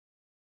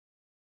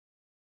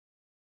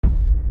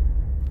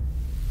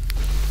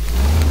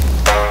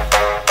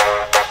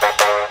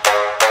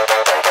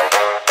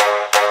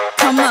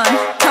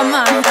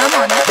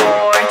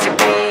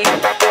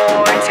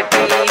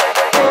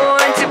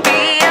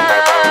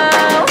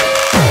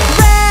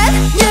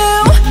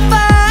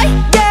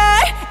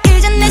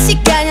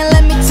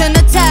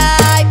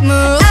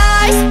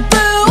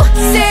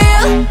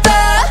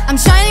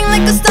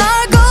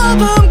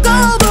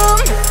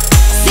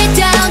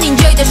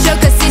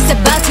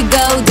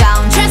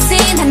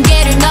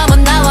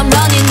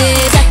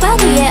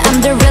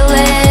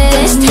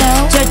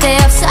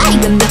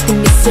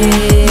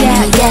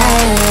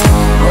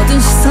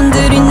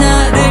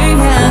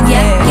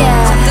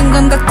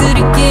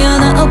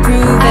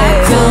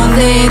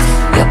need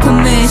your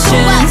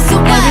permission.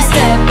 Every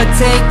step I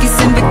take is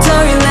in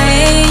victory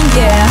lane,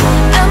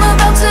 yeah. I'm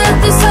about to let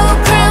this whole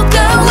crowd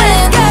go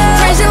in.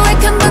 Crazy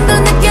like 한 번도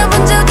느껴본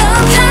적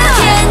없나.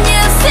 Can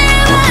you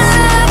feel my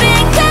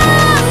loving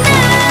come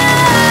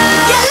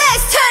now? Yeah,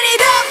 let's turn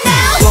it up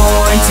now.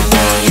 Born to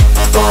be,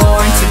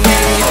 born to be,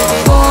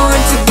 born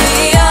to be,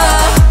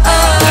 oh,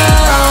 oh.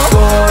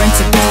 Born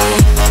to be,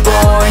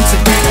 born to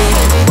be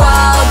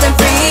wild and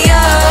free, oh,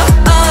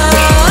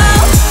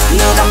 oh.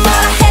 누가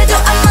뭐라 해도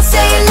I'ma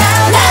say it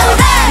louder.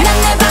 난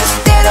내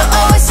방식대로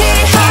always hit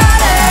it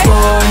harder.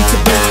 Born to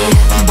be,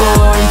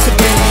 born to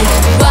be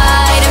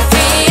wild and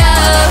free, oh,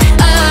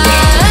 oh.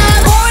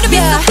 Born to be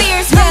so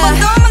fierce. 한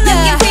번도 못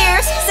느낀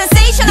fears.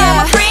 Sensational,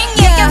 I'ma bring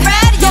you, get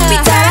ready, you'll be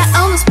tired.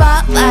 On the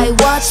spotlight,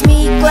 watch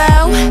me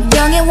glow.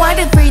 Young and wild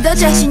and free, 더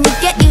자신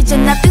있게 이제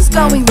nothing's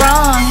going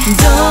wrong.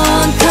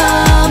 Don't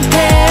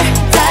compare.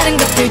 다른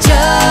것들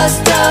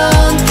just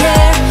don't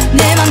care.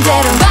 내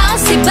맘대로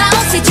bouncy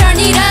bouncy turn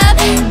it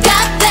up.